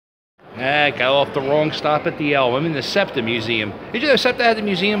Got off the wrong stop at the L. I'm in the SEPTA Museum. Did you know SEPTA had a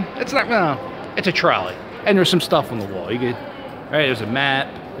museum? It's not, no, it's a trolley. And there's some stuff on the wall. You good? All right, there's a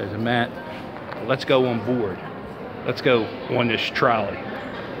map. There's a map. Let's go on board. Let's go on this trolley.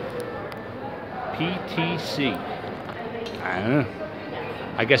 PTC. I don't know.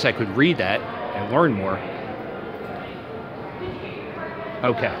 I guess I could read that and learn more.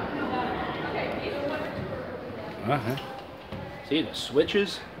 Okay. See the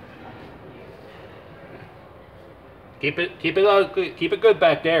switches? Keep it good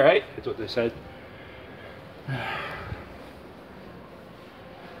back there, right? That's what they said.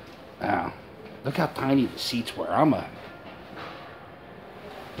 Wow. Look how tiny the seats were.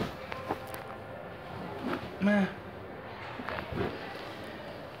 Meh.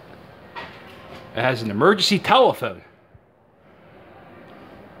 It has an emergency telephone.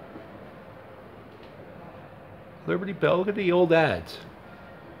 Liberty Bell, look at the old ads.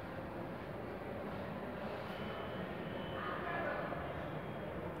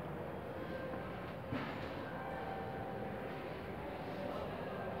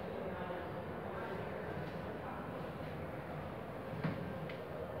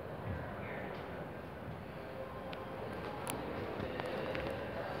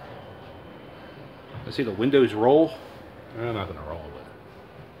 Let's see the windows roll. I'm not gonna roll it.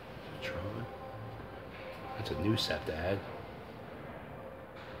 That's a new SEPTA ad.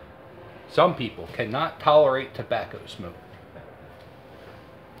 Some people cannot tolerate tobacco smoke.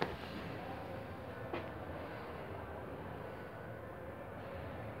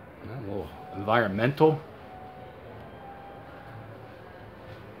 A little environmental.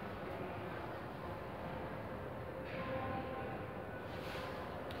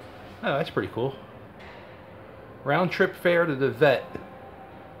 Oh, that's pretty cool. Round trip fare to the vet,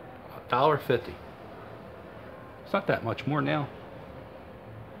 $1.50. It's not that much more now.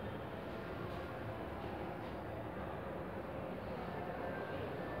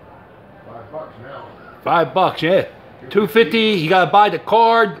 $5 now. $5, yeah. $2.50. You gotta buy the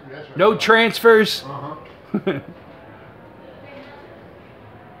card. Right. No transfers. All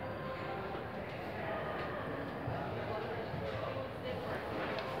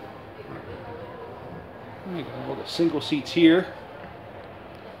the single seats here.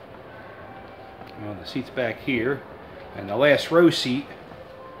 All the seats back here. And the last row seat.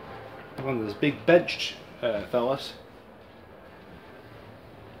 One of those big bench fellas.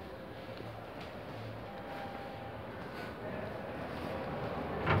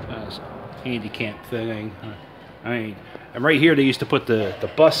 Handicap thing. And right here they used to put the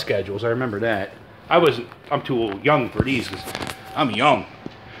bus schedules. I remember that. I'm too young for these because I'm young.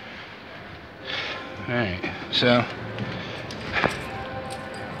 Alright, so.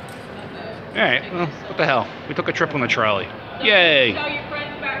 Alright, well, what the hell? We took a trip on the trolley. Yay! Tell your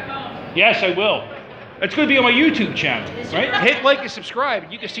friends back home. Yes, I will. It's going to be on my YouTube channel, right? Hit like and subscribe,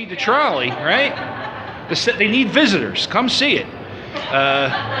 and you can see the trolley, right? They need visitors. Come see it.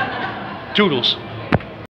 Toodles.